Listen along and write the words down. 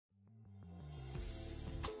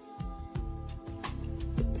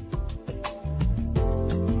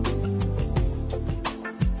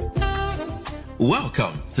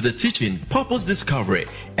Welcome to the teaching, purpose discovery,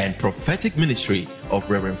 and prophetic ministry of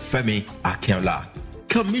Reverend Femi Akinola,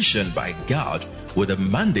 commissioned by God with a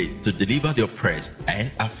mandate to deliver the oppressed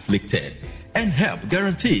and afflicted and help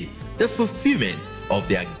guarantee the fulfillment of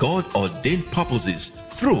their God-ordained purposes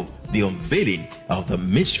through the unveiling of the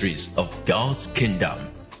mysteries of God's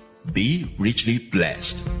kingdom. Be richly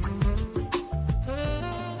blessed.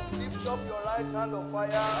 Lift up your right hand of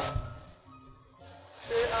fire.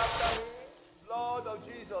 Say after me, Lord of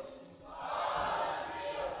Jesus.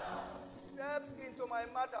 Step into my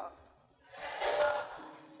matter.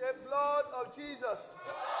 Say, blood of Jesus.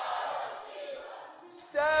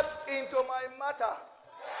 Step into my matter.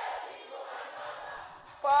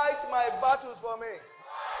 Fight my battles for me.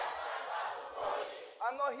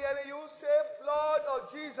 I'm not hearing you. Say, blood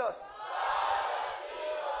of Jesus.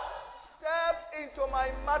 Step into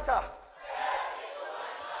my matter.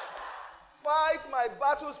 Fight my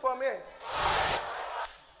battles for me.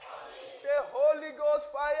 Say, Holy Ghost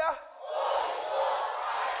fire.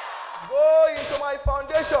 Go into my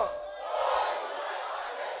foundation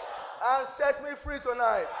and set me free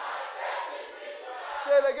tonight.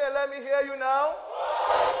 Say it again. Let me hear you now.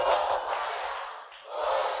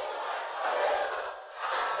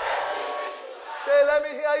 Say, let me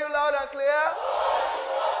hear you loud and clear.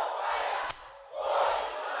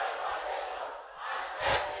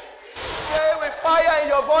 Say with fire in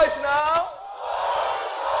your voice now.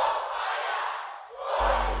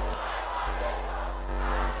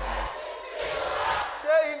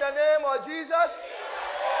 Say in the name of Jesus.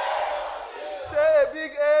 Say a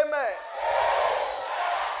big amen.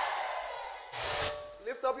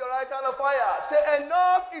 Lift up your right hand of fire. Say,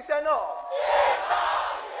 enough is enough.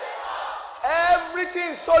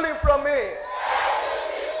 Everything stolen from me.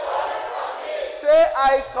 Say,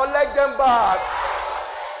 I collect them back.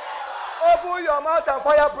 Open your mouth and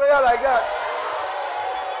fire prayer like that.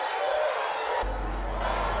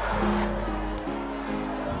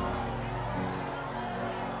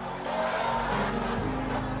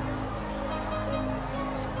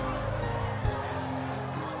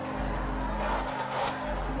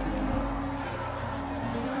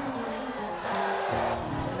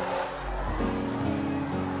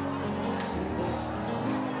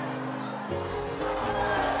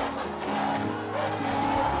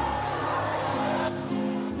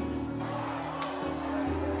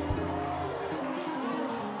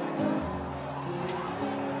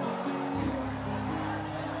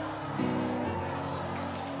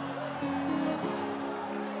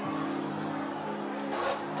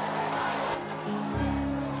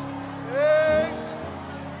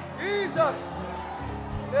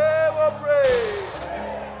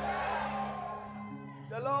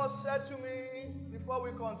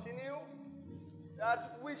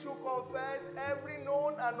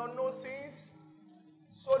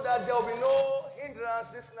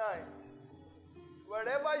 This night,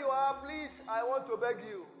 wherever you are, please, I want to beg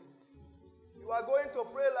you. You are going to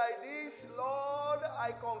pray like this. Lord,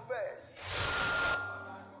 I confess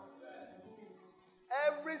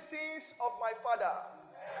every sins of my father,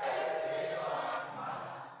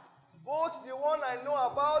 both the one I know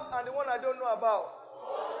about and the one I don't know about.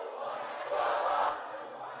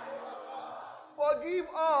 Forgive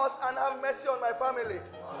us and have mercy on my family.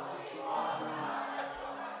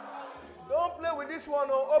 Don't play with this one.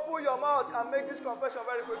 Open your mouth and make this confession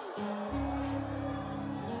very quickly.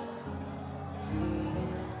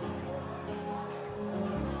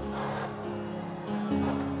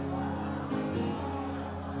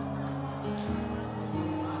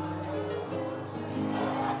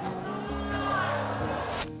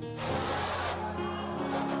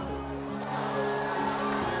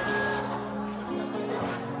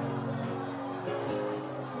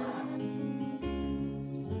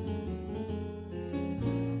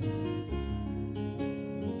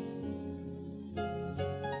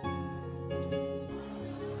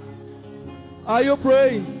 Are you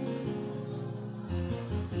praying?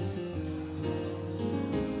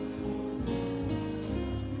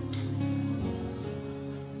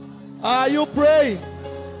 Are you praying?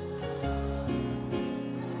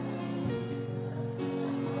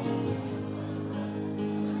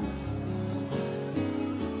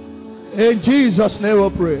 In Jesus' name we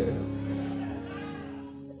pray.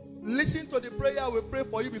 Listen to the prayer we pray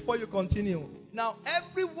for you before you continue. Now,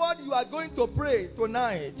 every word you are going to pray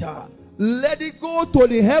tonight, let it go to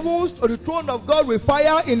the heavens, to the throne of God with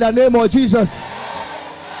fire in the name of Jesus.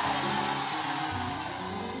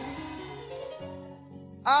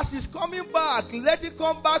 As it's coming back, let it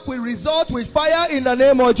come back with result with fire in the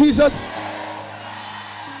name of Jesus.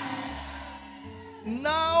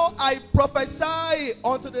 Now I prophesy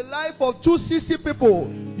unto the life of 260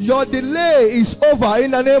 people. Your delay is over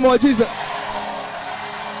in the name of Jesus.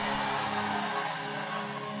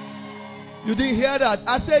 You didn't hear that?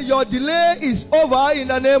 I said your delay is over in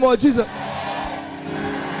the name of Jesus.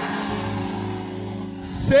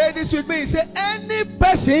 Say this with me. Say any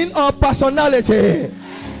person or personality.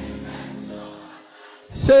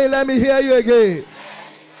 Say, let me hear you again.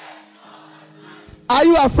 Are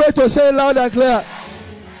you afraid to say it loud and clear?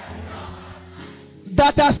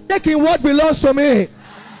 That has taken what belongs to me.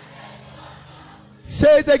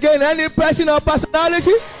 Say it again. Any person or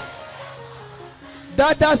personality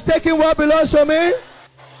that has taken what belongs to me,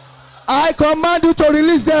 I command you to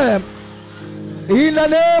release them. In the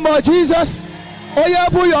name of Jesus. Oh yeah,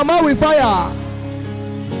 put your mouth with fire.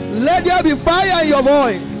 Let there be fire in your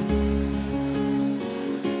voice.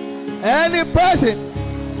 Any person.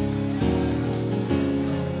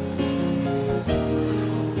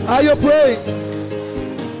 Are you praying?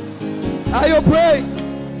 Are you praying?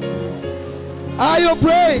 Are you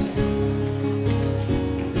praying?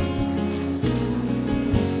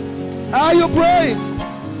 Are you praying?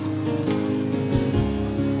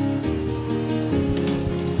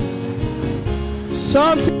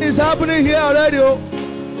 Something is happening here already.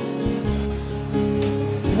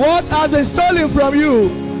 What has been stolen from you?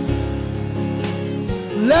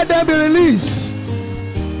 Let them be released.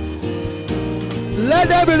 Let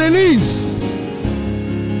them be released.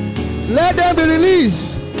 Let them be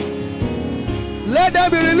released. Let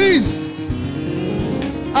them be released.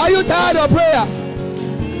 Are you tired of prayer?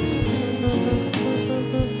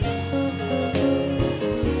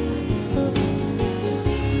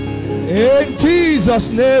 In Jesus'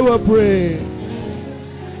 name we pray.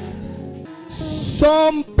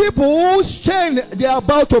 Some people's chain, they are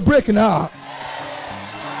about to break now.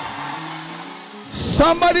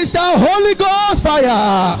 Somebody shout Holy Ghost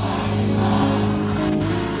fire.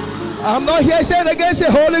 I'm not here saying again, say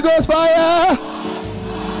Holy Ghost fire.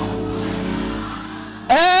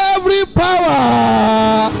 Every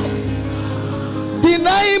power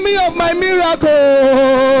denying me of my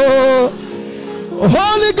miracle,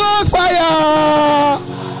 Holy Ghost fire,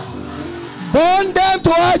 burn them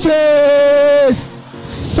to ashes.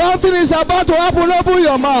 Something is about to happen. Open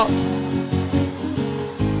your mouth.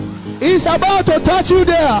 It's about to touch you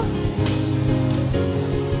there.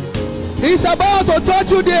 It's about to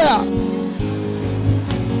touch you there.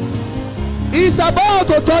 It's about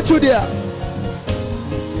to touch you there.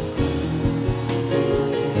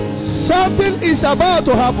 Something is about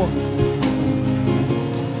to happen.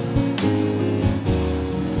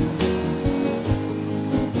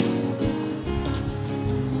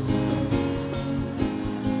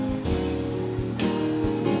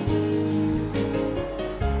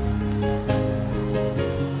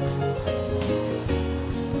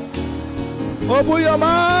 Open your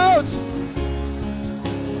mouth.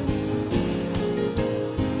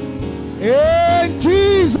 In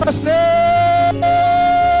Jesus' name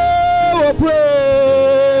we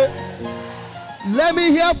pray. Let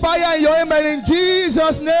me hear fire in your amen. In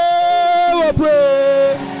Jesus' name we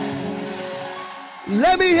pray.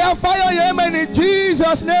 Let me hear fire in your amen. In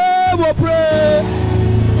Jesus' name we pray.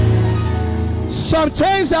 Some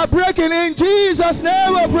chains are breaking. In Jesus'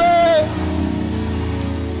 name we pray.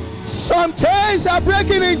 Some chains are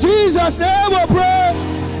breaking. In Jesus' name we pray.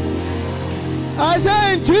 I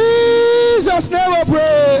say in Jesus' name we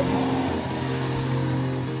pray.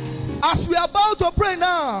 As we are about to pray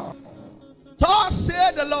now, thus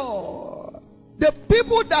said the Lord, the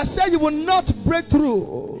people that said you will not break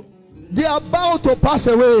through, they are about to pass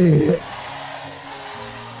away.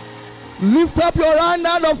 Lift up your hand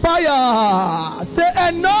out of fire. Say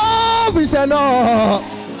enough is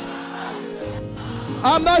enough.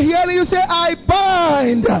 I'm not hearing you say I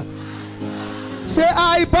bind. Say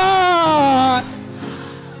I bind.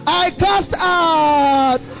 I cast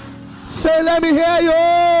out. Say let me hear you.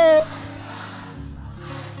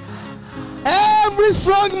 Every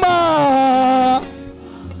strong man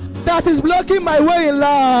that is blocking my way in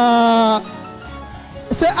life.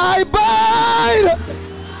 Say I bind.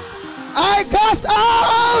 I cast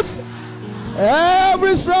out.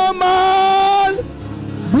 Every strong man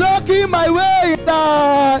blocking my way in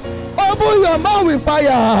life. Open your mouth with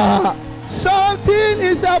fire. Something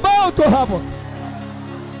is about to happen.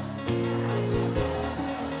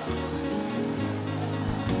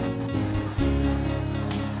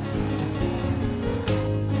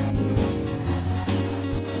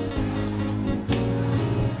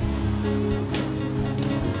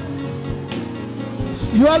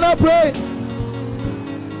 You are not praying.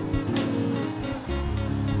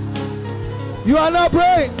 You are not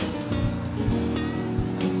praying.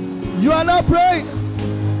 You are not praying.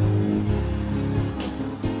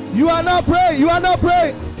 You are not praying. You are not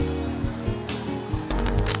praying.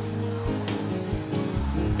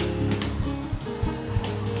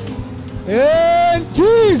 In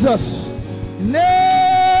Jesus'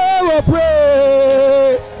 name we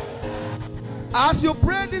pray. As you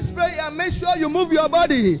pray this prayer, make sure you move your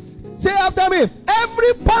body. Say after me,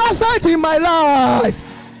 every parasite in my life,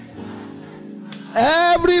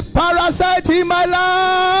 every parasite in my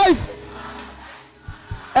life,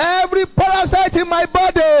 every parasite in my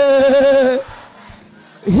body,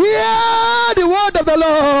 hear the word of the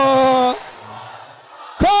Lord.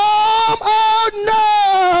 Come out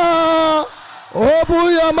now.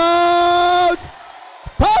 Open your mouth.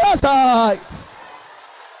 Parasite.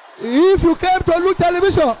 If you came to look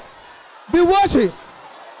television, be watching.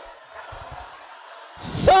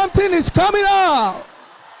 Something is coming out.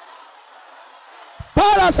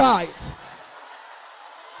 Parasite.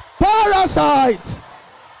 Parasite.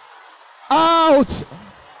 Out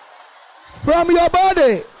from your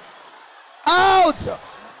body. Out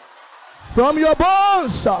from your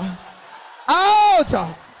bones.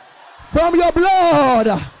 Out from your blood.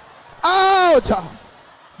 Out.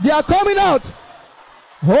 They are coming out.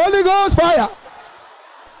 Holy Ghost fire.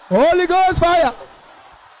 Holy Ghost fire.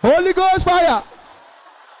 Holy Ghost fire.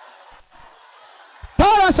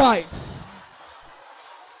 Parasites.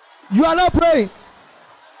 You are not praying.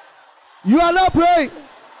 You are not praying.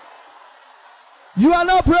 You are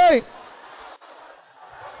not praying.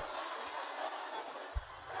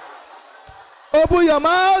 Open your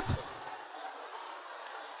mouth.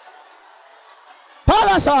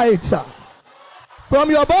 Parasites from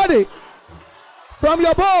your body, from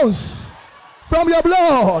your bones, from your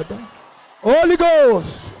blood. Holy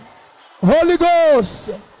Ghost. Holy Ghost.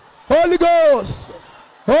 Holy Ghost.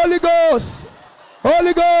 Holy Ghost.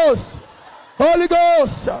 Holy Ghost. Holy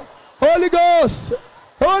Ghost. Holy Ghost.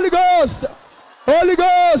 Holy Ghost. Holy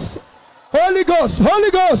Ghost. Holy Ghost.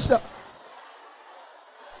 Holy Ghost.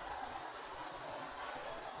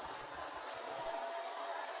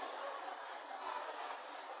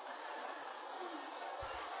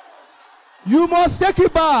 You must take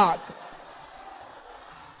it back.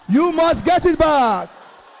 You must get it back.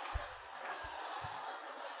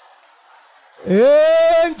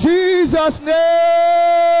 In Jesus'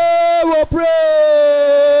 name we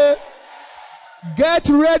pray. Get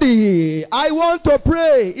ready. I want to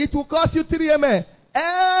pray. It will cost you 3 amen.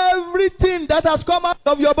 Everything that has come out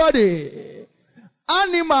of your body,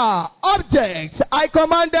 animal, objects, I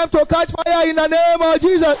command them to catch fire in the name of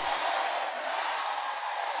Jesus.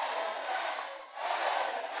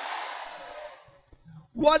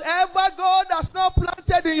 Whatever God has not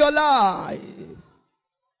planted in your life,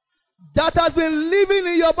 that has been living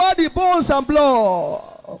in your body, bones and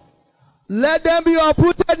blood, let them be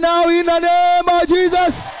uprooted now in the name of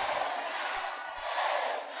Jesus.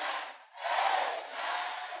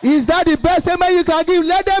 Is that the best amen you can give?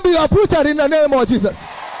 Let them be uprooted in the name of Jesus.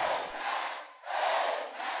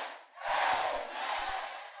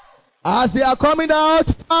 As they are coming out,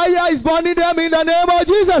 fire is burning them in the name of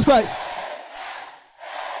Jesus Christ.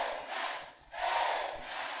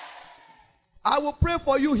 I will pray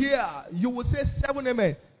for you here. You will say 7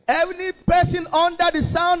 amen. Any person under the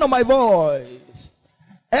sound of my voice,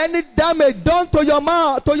 any damage done to your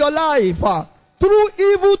mouth, to your life, through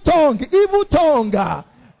evil tongue,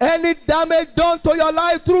 any damage done to your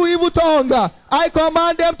life through evil tongue, I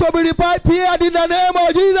command them to be repaired in the name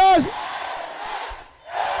of Jesus.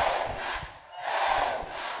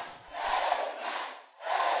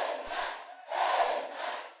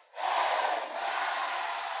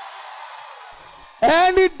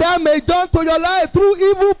 Any damage done to your life through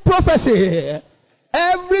evil prophecy,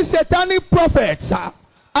 every satanic prophet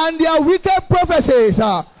and their wicked prophecies,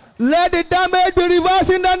 let the damage be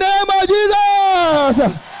reversed in the name of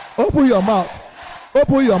Jesus. Open your mouth.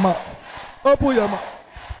 Open your mouth. Open your mouth.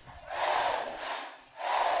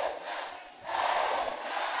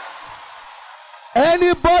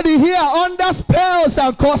 Anybody here under spells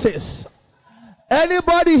and curses,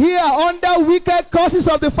 anybody here under wicked curses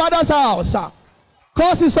of the Father's house,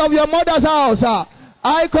 curses of your mother's house,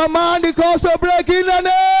 I command the curse to break in the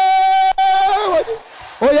name.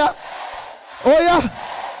 Oh yeah. Oh yeah.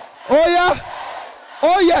 Oh yeah.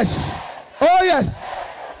 Oh yes. Oh yes.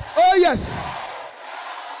 Oh yes.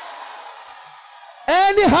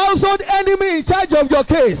 Any household enemy in charge of your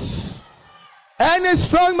case, any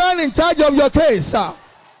strong man in charge of your case,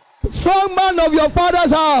 strong man of your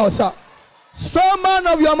father's house, strong man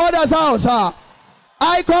of your mother's house,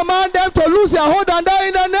 I command them to lose their hold and die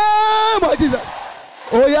in the name of Jesus.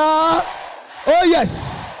 Oh yeah. Oh yes.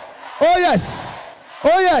 Oh yes.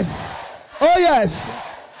 Oh yes. Oh yes.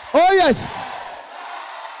 Oh yes.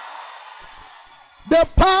 The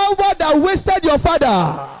power that wasted your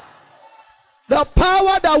father. The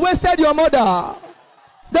power that wasted your mother.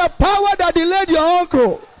 The power that delayed your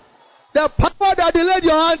uncle. The power that delayed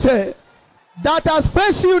your auntie. That has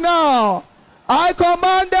faced you now. I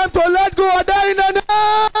command them to let go of that in the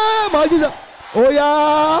name of Jesus. Oh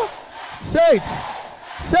yeah. Say it.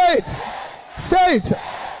 Say it. Say it.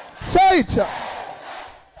 Say it.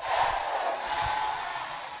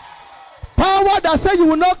 Power that says you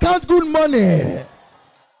will not count good money.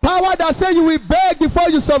 Power that says you will beg before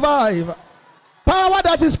you survive. Power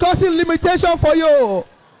that is causing limitation for you.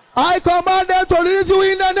 I command them to release you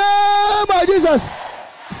in the name of Jesus.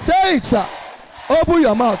 Say it. Open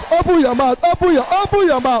your mouth. Open your mouth. Open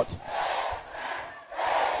your mouth.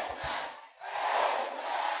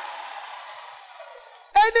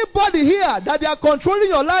 Anybody here that they are controlling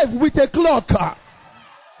your life with a clock,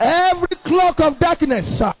 every clock of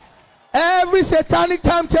darkness, every satanic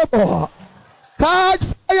timetable, catch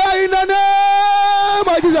fire in the name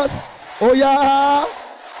of Jesus. Oh yeah.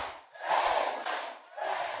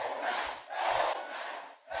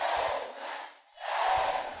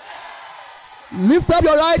 Lift up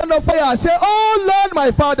your right hand of fire. Say, oh Lord,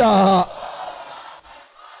 my Father,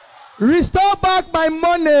 restore back my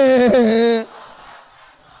money.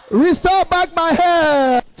 Restore back my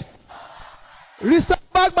health. Restore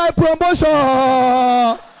back my promotion.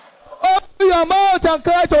 Open your mouth and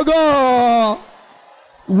cry to God.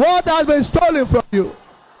 What has been stolen from you?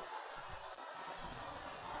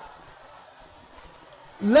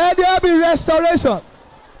 Let there be restoration.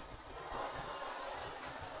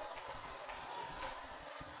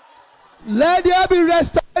 Let there be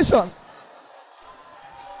restoration.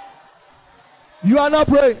 You are not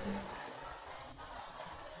praying.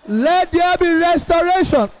 Let there be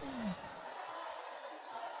restoration.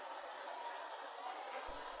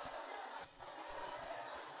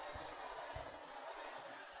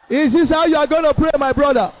 Is this how you are going to pray, my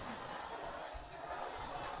brother?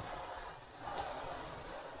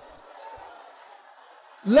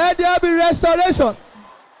 Let there be restoration.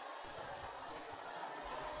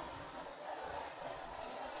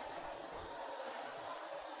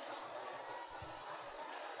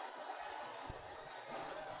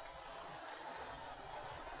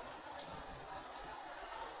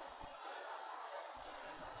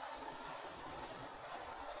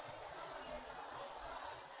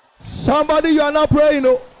 Somebody, you are not praying,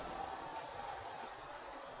 no.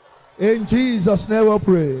 In Jesus' name we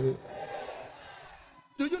pray.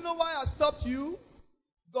 Do you know why I stopped you?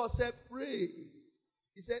 God said, pray.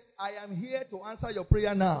 He said, I am here to answer your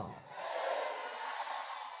prayer now.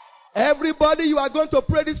 Everybody, you are going to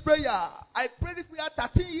pray this prayer. I prayed this prayer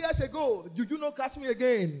 13 years ago. Did you not catch me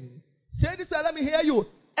again? Say this prayer, let me hear you.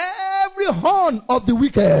 Every horn of the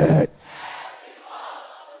wicked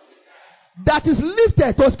that is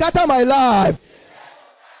lifted to scatter my life.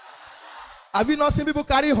 Have you not seen people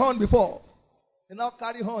carry horn before? They now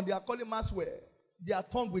carry horn. They are calling Maxwell. Their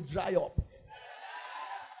tongue will dry up.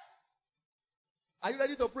 Are you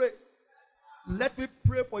ready to pray? Let me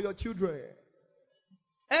pray for your children.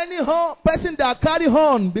 Any person that carry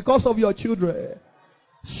horn because of your children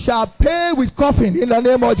shall pay with coffin in the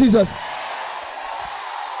name of Jesus.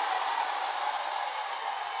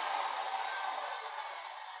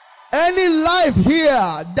 Any life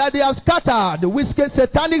here that they have scattered with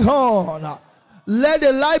satanic horn, let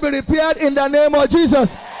the life be repaired in the name of Jesus.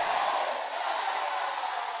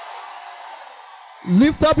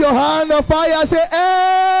 Lift up your hand of fire. Say,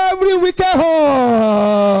 every wicked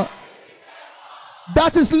horn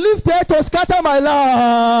that is lifted to scatter my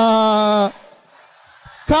life,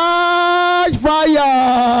 catch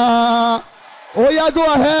fire. Oh yeah, go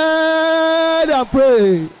ahead and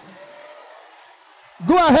pray.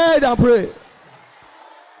 Go ahead and pray.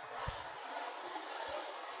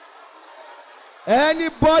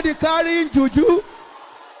 Anybody carrying juju?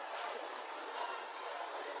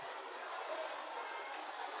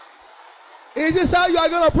 Is this how you are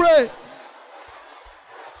going to pray?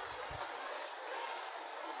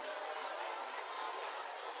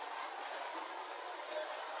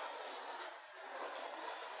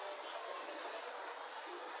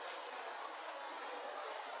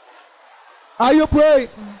 Are you praying?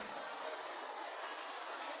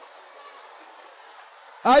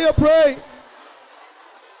 Are you praying?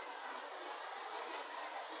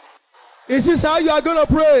 Is this how you are going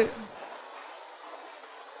to pray?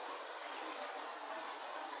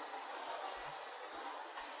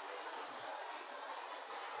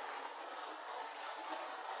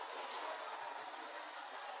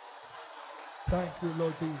 Thank you,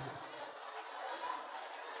 Lord Jesus.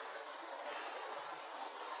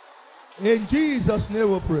 In Jesus'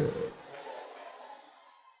 name we pray.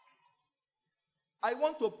 I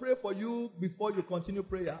want to pray for you before you continue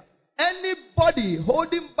prayer. Anybody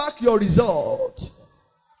holding back your result,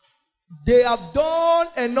 they have done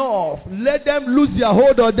enough. Let them lose their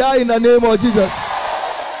hold or die in the name of Jesus.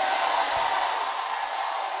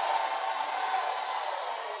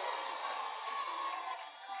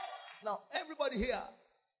 Now, everybody here,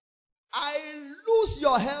 I lose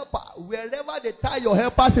your helper wherever they tie your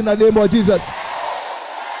helpers in the name of Jesus.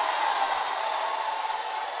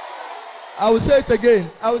 I will say it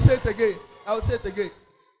again. I will say it again. I will say it again.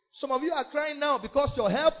 Some of you are crying now because your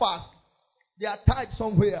helpers, they are tied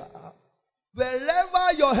somewhere.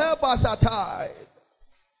 Wherever your helpers are tied,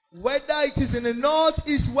 whether it is in the north,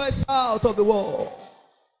 east, west, south of the world,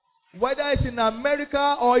 whether it's in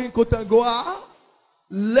America or in Kotangoa,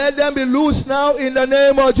 let them be loose now in the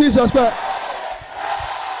name of Jesus Christ.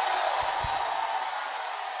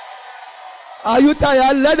 Are you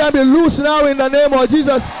tired? Let them be loose now in the name of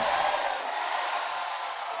Jesus.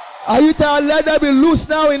 Are you tired? Let them be loose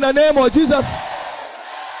now in the name of Jesus.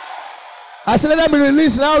 I said let them be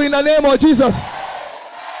released now in the name of Jesus.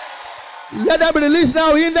 Let them be released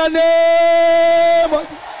now in the name of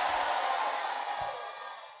Jesus.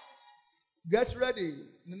 Get ready.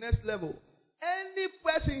 The next level. Any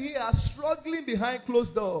person here struggling behind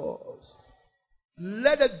closed doors,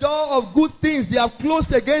 let the door of good things they have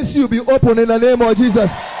closed against you be open in the name of Jesus.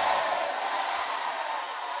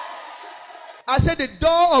 I said the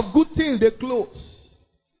door of good things they close.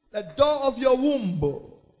 The door of your womb,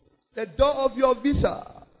 the door of your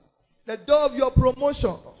visa, the door of your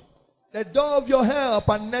promotion, the door of your help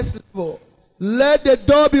and next level. Let the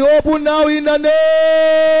door be open now in the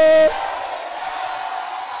name.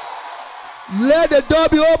 Let the door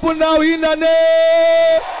be open now in the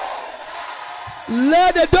name.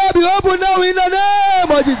 Let the door be open now in the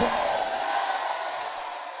name of Jesus.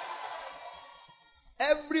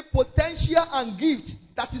 Every potential and gift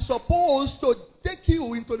that is supposed to take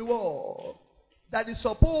you into the world, that is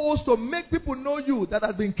supposed to make people know you, that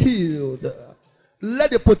has been killed, let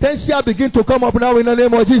the potential begin to come up now in the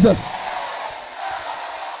name of Jesus.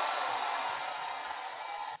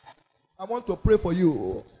 I want to pray for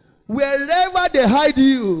you. Wherever they hide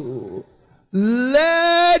you,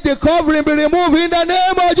 let the covering be removed in the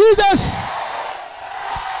name of Jesus.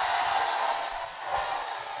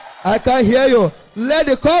 I can't hear you. Let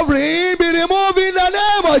the covering be removed in the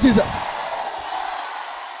name of Jesus.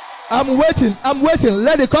 I'm waiting.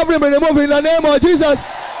 Let the covering be removed in the name of Jesus.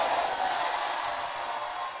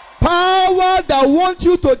 Power that wants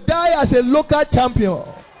you to die as a local champion.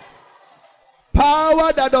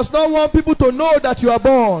 Power that does not want people to know that you are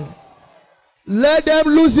born. Let them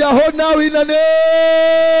lose their hold now in the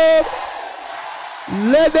name.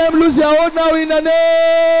 Let them lose their hold now in the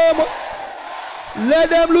name. Let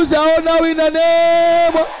them lose their hold now in the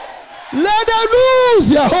name. Let them lose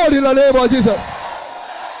their hold in the name of Jesus.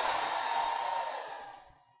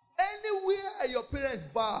 Anywhere your parents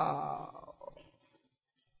bow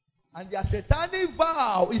and their satanic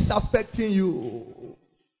vow is affecting you,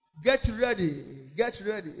 get ready. Get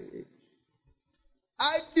ready.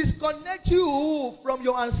 I disconnect you from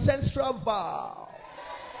your ancestral vow.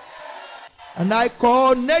 And I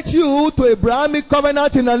connect you to Abrahamic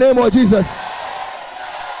covenant in the name of Jesus.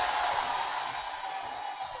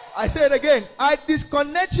 I say it again. I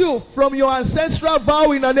disconnect you from your ancestral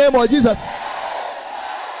vow in the name of Jesus.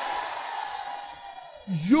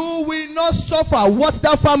 You will not suffer what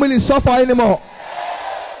that family suffer anymore.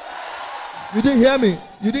 You didn't hear me.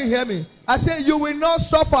 You didn't hear me. I said you will not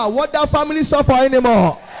suffer what that family suffer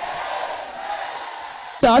anymore.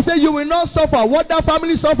 I said you will not suffer what that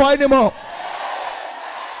family suffer anymore.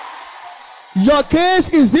 Your case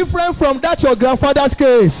is different from that your grandfather's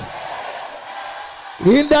case.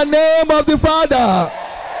 In the name of the Father,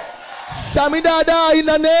 Shamidada, in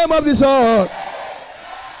the name of the Son,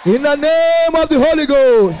 in the name of the Holy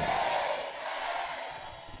Ghost.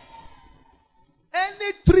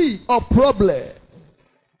 Any tree of problem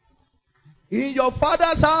in your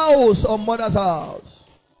father's house or mother's house,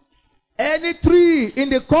 any tree in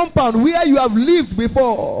the compound where you have lived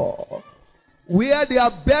before, where they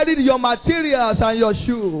have buried your materials and your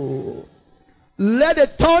shoe, let the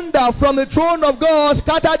thunder from the throne of God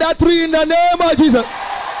scatter that tree in the name of Jesus.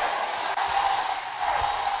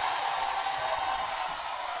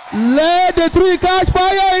 Let the tree catch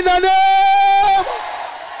fire in the name.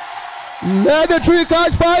 Let the tree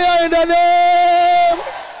catch fire in the name.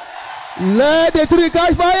 Let the tree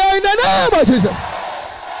catch fire in the name of Jesus.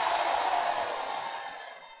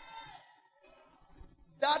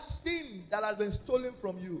 That thing that has been stolen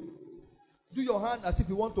from you, Do your hand as if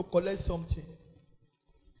you want to collect something.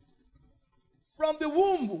 From the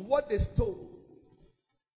womb, what they stole.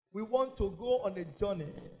 We want to go on a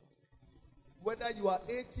journey. Whether you are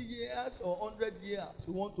 80 years or 100 years,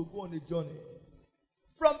 we want to go on a journey.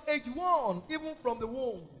 From age 1, even from the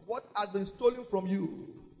womb, what has been stolen from you,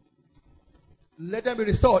 let them be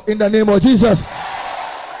restored in the name of Jesus.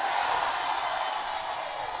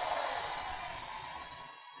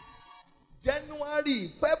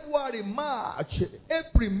 January, February, March,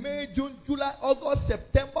 April, May, June, July, August,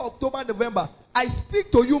 September, October, November. I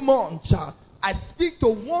speak to you months. I speak to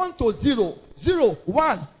 1 to 0. 0,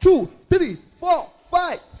 1, 2, 3, 4,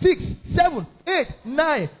 5, 6, 7, 8,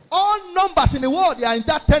 9. All numbers in the world, they are in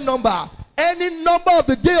that 10 number. Any number of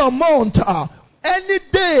the day or month, any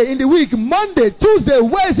day in the week, Monday, Tuesday,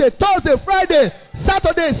 Wednesday, Thursday, Friday,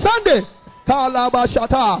 Saturday, Sunday,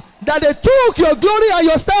 that they took your glory and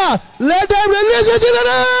your star, let them release it in the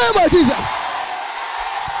name of Jesus.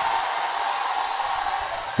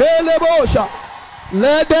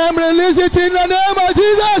 Let them release it in the name of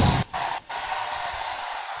Jesus.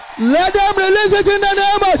 Let them release it in the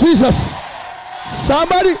name of Jesus.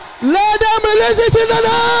 Somebody, let them release it in the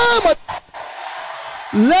name of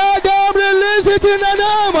Jesus. Let them release it in the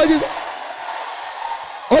name of Jesus.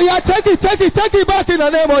 Oh yeah, take it back in the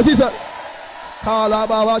name of Jesus. Are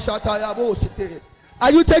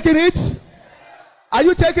you taking it? Are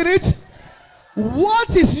you taking it? What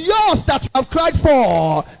is yours that you have cried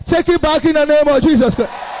for? Take it back in the name of Jesus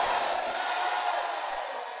Christ.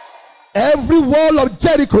 Every wall of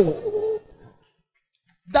Jericho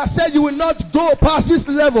that said you will not go past this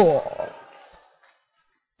level.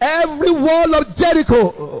 Every wall of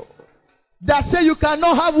Jericho that said you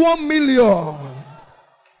cannot have 1 million.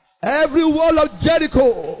 Every wall of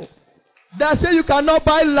Jericho that said you cannot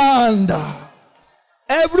buy land.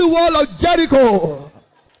 Every wall of Jericho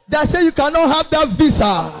that said you cannot have that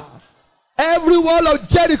visa. Every wall of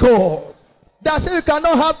Jericho that said you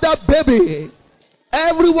cannot have that baby.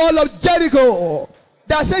 Every wall of Jericho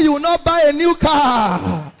that said you will not buy a new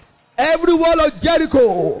car. Every wall of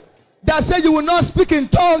Jericho that said you will not speak in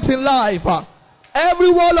tongues in life. Every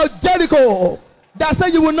wall of Jericho that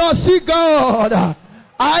said you will not see God.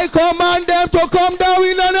 I command them to come down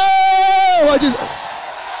in the name of Jesus.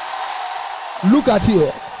 Look at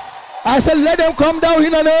you. I said, let them come down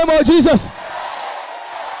in the name of Jesus.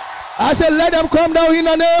 I said, let them come down in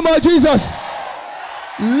the name of Jesus.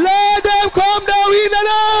 Let them come down in the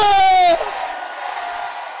name.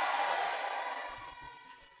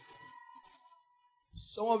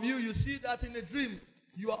 Some of you, you see that in a dream.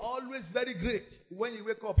 You are always very great. When you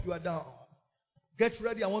wake up, you are down. Get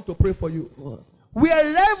ready. I want to pray for you.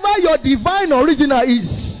 Wherever your divine original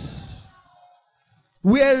is.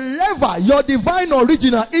 Wherever your divine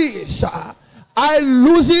original is, I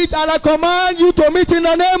lose it and I command you to meet in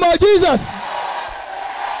the name of Jesus.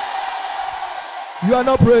 You are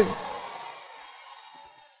not praying.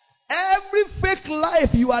 Every fake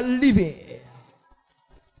life you are living,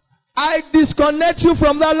 I disconnect you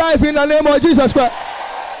from that life in the name of Jesus Christ.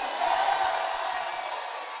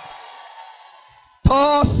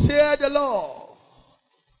 Thus said the Lord,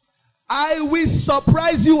 I will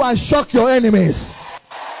surprise you and shock your enemies.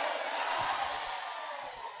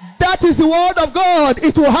 That is the word of God.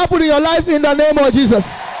 It will happen in your life in the name of Jesus.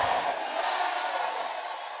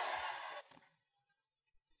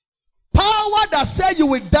 Power that said you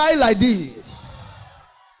will die like this.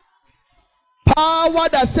 Power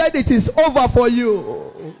that said it is over for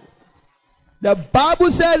you. The Bible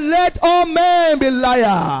said, let all men be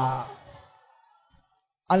liars.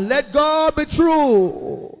 And let God be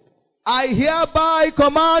true. I hereby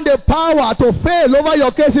command the power to fail over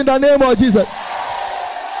your case in the name of Jesus.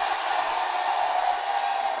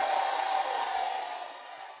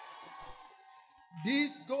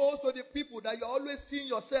 This goes to the people that you're always seeing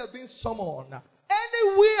yourself being summoned.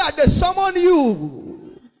 Anywhere they summon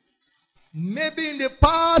you. Maybe in the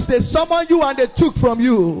past they summoned you and they took from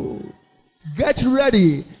you. Get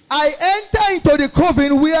ready. I enter into the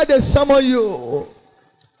coven where they summon you.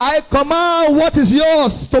 I command what is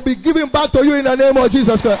yours to be given back to you in the name of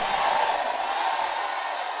Jesus Christ.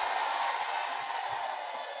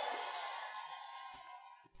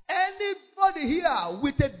 Anybody here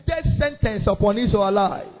with a death sentence upon his or her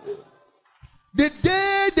life, the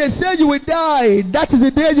day they say you will die, that is the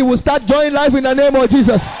day you will start joining life in the name of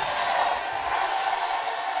Jesus.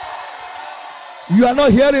 You are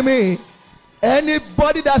not hearing me.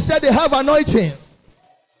 Anybody that said they have anointing,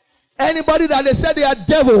 anybody that they said they are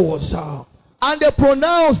devils, and they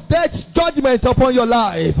pronounce death judgment upon your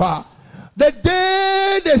life, the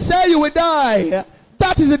day they say you will die,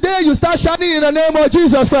 that is the day you start shining in the name of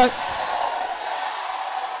Jesus Christ.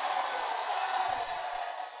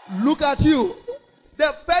 Look at you.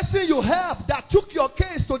 The person you helped that took your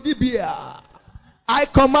case to DBA. I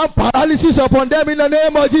command paralysis upon them in the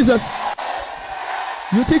name of Jesus.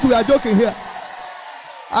 You think we are joking here?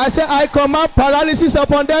 I say I command paralysis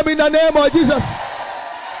upon them in the name of Jesus.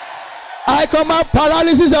 I command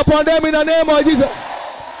paralysis upon them in the name of Jesus.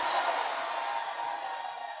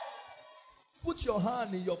 Put your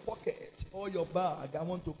hand in your pocket or your bag. I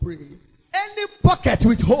want to pray. Any pocket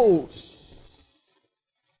with holes.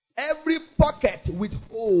 Every pocket with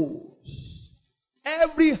holes.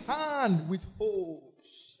 Every hand with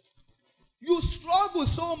holes. You struggle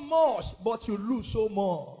so much, but you lose so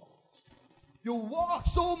much. You work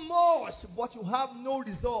so much, but you have no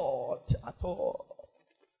result at all.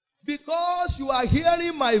 Because you are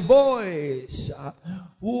hearing my voice,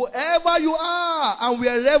 whoever you are and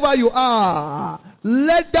wherever you are,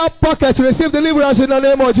 let that pocket receive deliverance in the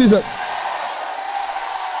name of Jesus.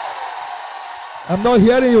 I'm not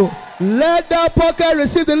hearing you. Let that pocket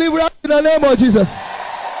receive deliverance in the name of Jesus.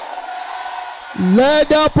 Let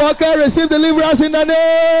that pocket receive deliverance in the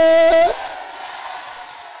name.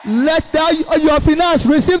 Let that your finance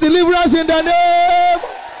receive deliverance in the name.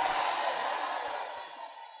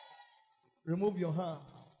 Remove your hand.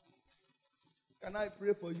 Can I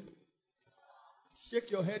pray for you? Shake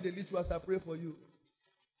your head a little as I pray for you.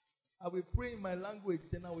 I will pray in my language,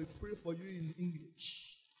 then I will pray for you in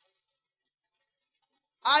English.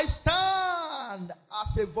 I stand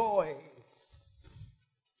as a voice.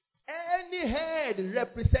 Any head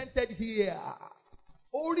represented here,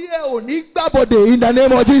 in the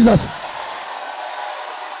name of Jesus.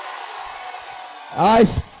 I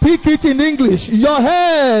speak it in English. Your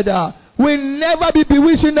head will never be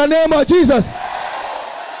bewitched in the name of Jesus.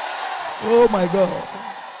 Oh my God.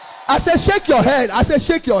 I said shake your head. I said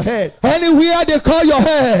shake your head. Anywhere they call your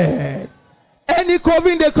head. Any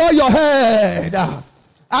coven they call your head.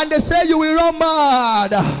 And they say you will run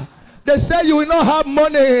mad. They say you will not have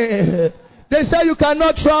money. They say you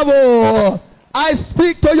cannot travel. I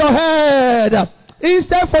speak to your head.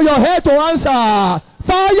 Instead for your head to answer,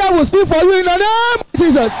 fire will speak for you in the name of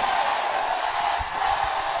Jesus.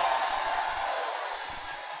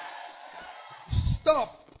 Stop.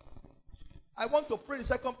 I want to pray the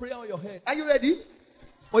second prayer on your head. Are you ready?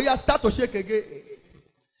 Or you start to shake again.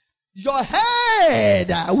 Your head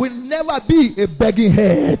will never be a begging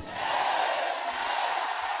head.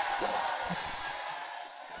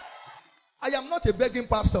 I am not a begging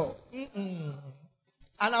pastor. And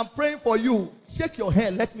I'm praying for you. Shake your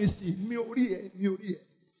head. Let me see.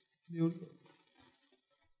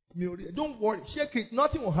 Don't worry. Shake it.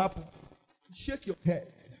 Nothing will happen. Shake your head.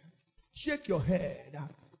 Shake your head.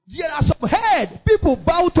 There are some head people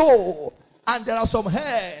bow to. And there are some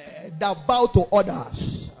head that bow to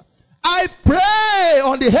others. I pray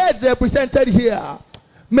on the head represented here.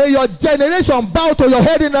 May your generation bow to your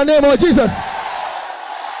head in the name of Jesus.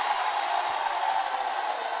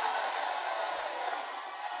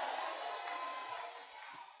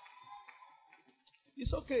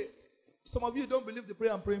 It's okay. Some of you don't believe the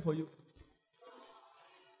prayer I'm praying for you.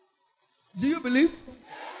 Do you believe?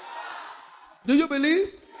 Do you believe?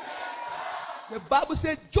 The Bible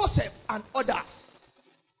said Joseph and others.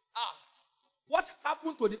 What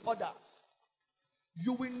happened to the others?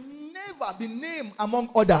 You will never be named among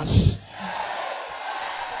others.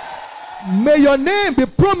 May your name be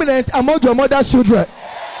prominent among your mother's children.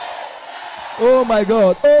 Oh my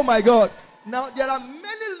God. Oh my God. Now there are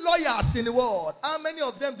many lawyers in the world. How many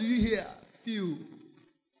of them do you hear? Few.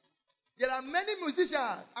 There are many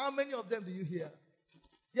musicians. How many of them do you hear?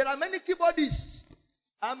 There are many keyboardists.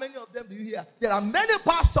 How many of them do you hear? There are many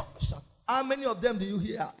pastors. How many of them do you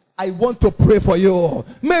hear? I want to pray for you.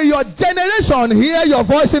 May your generation hear your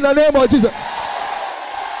voice in the name of Jesus.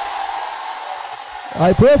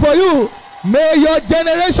 I pray for you. May your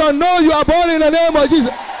generation know you are born in the name of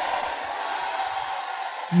Jesus.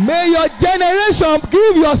 May your generation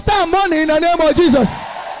give your star money in the name of Jesus.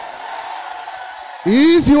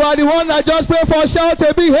 If you are the one that just pray for, shout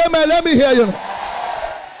a big amen. Let me hear you.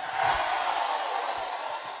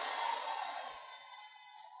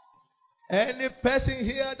 Any person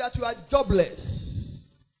here that you are jobless,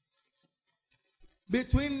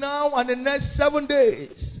 between now and the next 7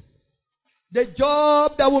 days, the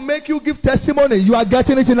job that will make you give testimony, you are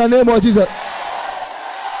getting it in the name of Jesus.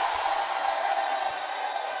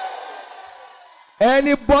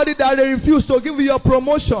 Anybody that they refuse to give you your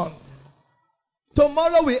promotion,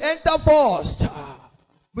 tomorrow we enter first.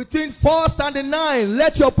 Between 1st and the 9th,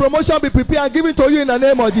 let your promotion be prepared and given to you in the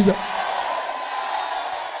name of Jesus.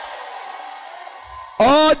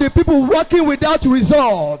 All the people working without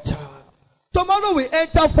result, tomorrow we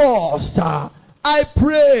enter first. I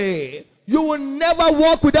pray you will never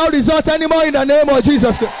walk without result anymore in the name of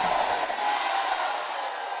Jesus Christ.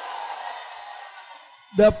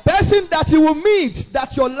 The person that you will meet,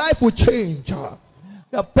 that your life will change.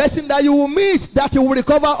 The person that you will meet, that you will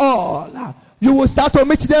recover all. You will start to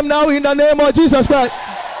meet them now in the name of Jesus Christ.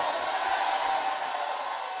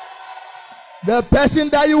 The person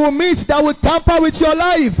that you will meet that will tamper with your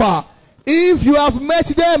life. If you have met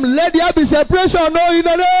them, let there be separation. No, in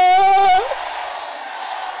the name.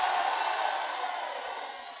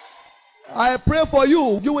 I pray for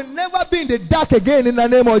you. You will never be in the dark again in the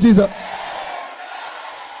name of Jesus.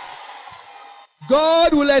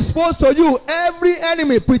 God will expose to you every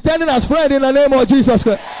enemy pretending as friend in the name of Jesus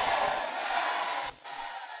Christ.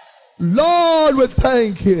 Lord, we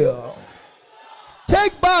thank you.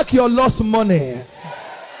 Take back your lost money.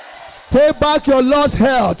 Take back your lost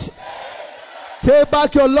health. Take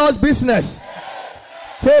back your lost business.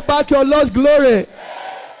 Take back your lost glory.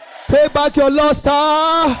 Take back your lost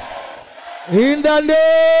star. In the name.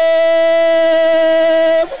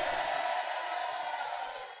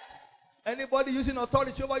 Anybody using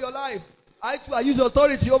authority over your life? I too, I use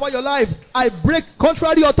authority over your life. I break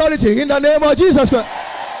contrary authority in the name of Jesus Christ.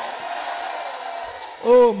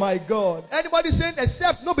 Oh my God. Anybody saying,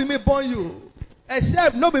 except no be me born you.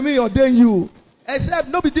 Except no be me ordain you. Except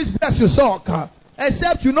no be this bless you suck.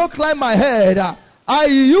 Except you not climb my head. I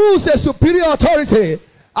use a superior authority.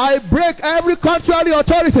 I break every contrary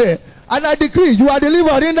authority. And I decree you are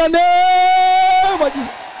delivered in the name of Jesus.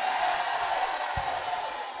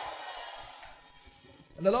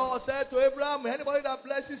 And the Lord said to Abraham, anybody that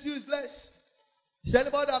blesses you is blessed. He said,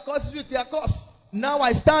 anybody that curses you, they are cursed. Now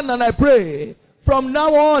I stand and I pray. From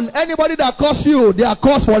now on, anybody that curses you, they are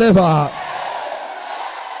cursed forever.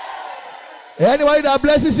 Anybody that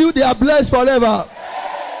blesses you, they are blessed forever.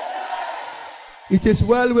 It is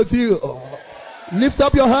well with you. Lift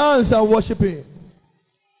up your hands and worship Him.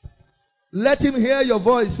 Let Him hear your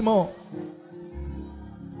voice more.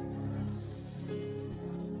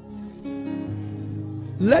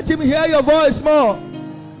 Let Him hear your voice more.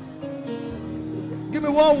 Give me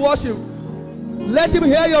one worship. Let Him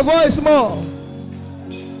hear your voice more.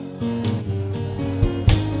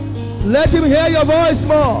 Let Him hear your voice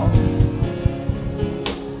more.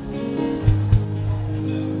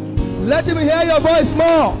 Let Him hear your voice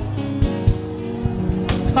more.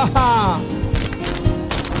 Ha ha.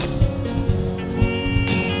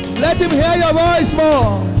 Let Him hear your voice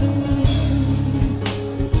more.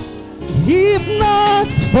 If not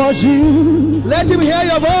for you, let Him hear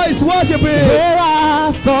your voice. Worship Him. Where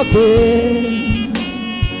I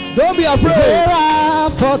forget. Don't be afraid. Where I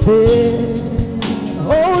forget.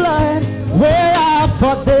 Oh Lord, where I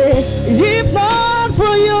forget. If not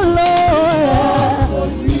for you,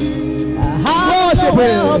 Lord, how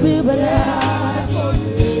will be blessed.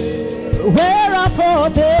 Where I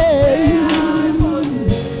forget.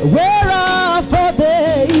 Where I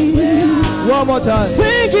forget. One more time.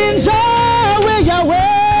 Singing Yahweh, Yahweh.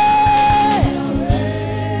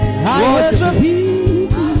 I worship you.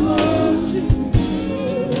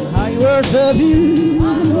 I worship you.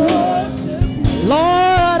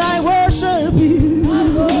 Lord, I worship you.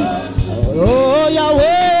 Oh,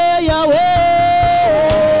 Yahweh, Yahweh.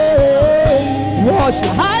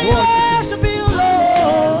 Worship. I worship you,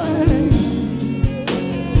 Lord.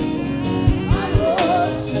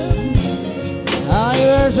 I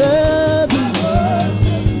worship you.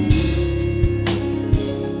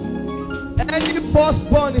 Any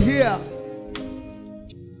firstborn here,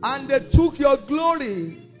 and they took your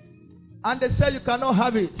glory, and they said you cannot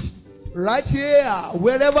have it. Right here,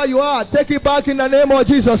 wherever you are, take it back in the name of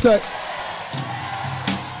Jesus Christ.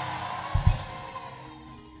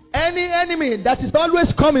 Any enemy that is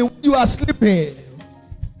always coming when you are sleeping,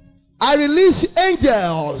 I release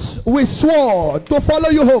angels with sword to follow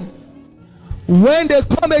you home. When they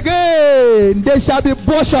come again, they shall be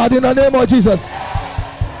butchered in the name of Jesus.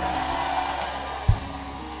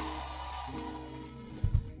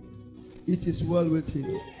 It is well with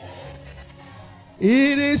you.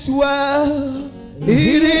 It is well.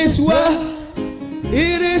 It is well.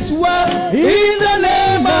 It is well in the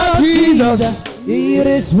name of Jesus. It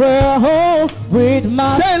is well with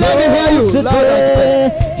my soul. Let me hear you.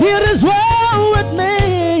 It is well with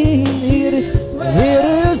me. It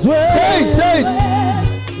is well. Say it.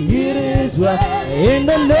 It is well in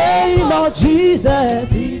the name of Jesus.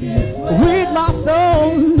 With my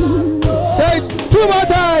soul. Say it 2 more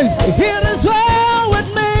times. It is well with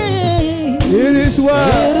me. It is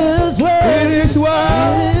well. It is well. It is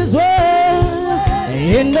well. It is well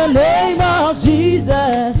in the name of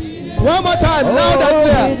Jesus. One more time, loud and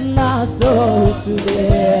clear. With my soul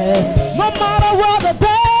today. No matter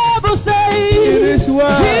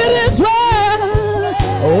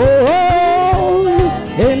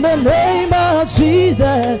In the name of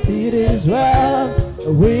Jesus, it is well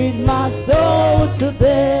with my soul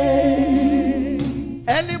today.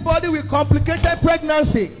 Anybody with complicated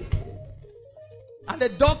pregnancy and the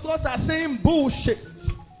doctors are saying bullshit,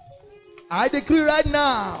 I decree right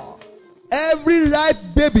now, every ripe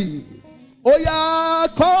baby, oh yeah,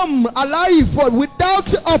 come alive without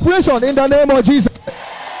operation in the name of Jesus.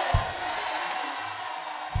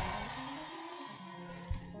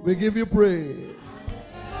 We give you praise.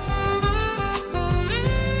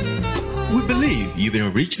 We believe you've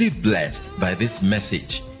been richly blessed by this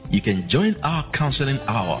message. You can join our counseling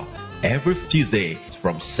hour every Tuesday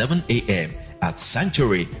from 7 a.m. at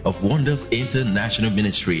Sanctuary of Wonders International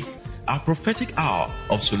Ministry. Our prophetic hour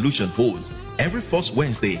of solution holds every first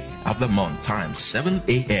Wednesday of the month, time 7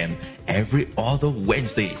 a.m. every other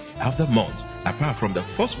Wednesday of the month. Apart from the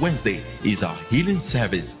first Wednesday is our healing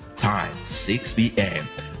service, time 6 p.m.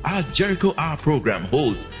 Our Jericho Hour program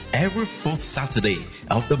holds every fourth Saturday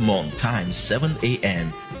of the month, time 7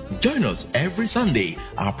 a.m. Join us every Sunday,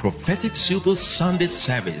 our prophetic Super Sunday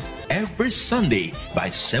service, every Sunday by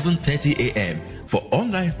 7:30 a.m. for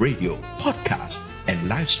online radio, podcast, and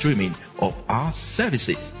live streaming of our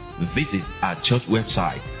services. Visit our church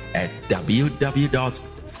website at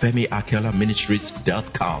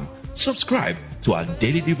www.femiakelaministries.com. Subscribe to our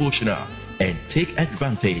daily devotional and take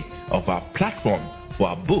advantage of our platform for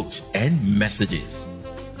our books and messages.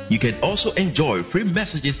 You can also enjoy free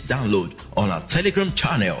messages download on our Telegram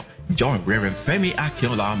channel. Join Reverend Femi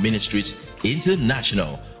Akinola Ministries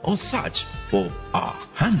International or search for our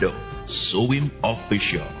handle, Sowim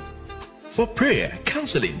Official. For prayer,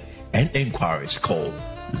 counseling, and inquiries, call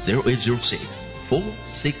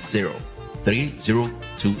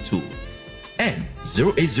 0806-460-3022 and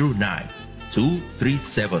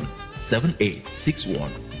 0809-237-7861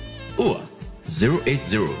 or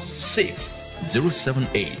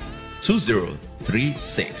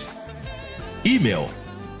 0806-078-2036. Email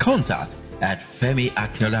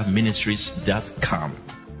contact@femiakelaministries.com.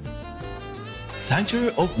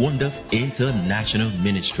 Sanctuary of Wonders International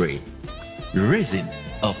Ministry, raising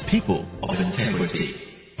a people of integrity,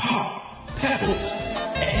 power, purpose,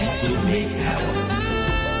 and to make heaven.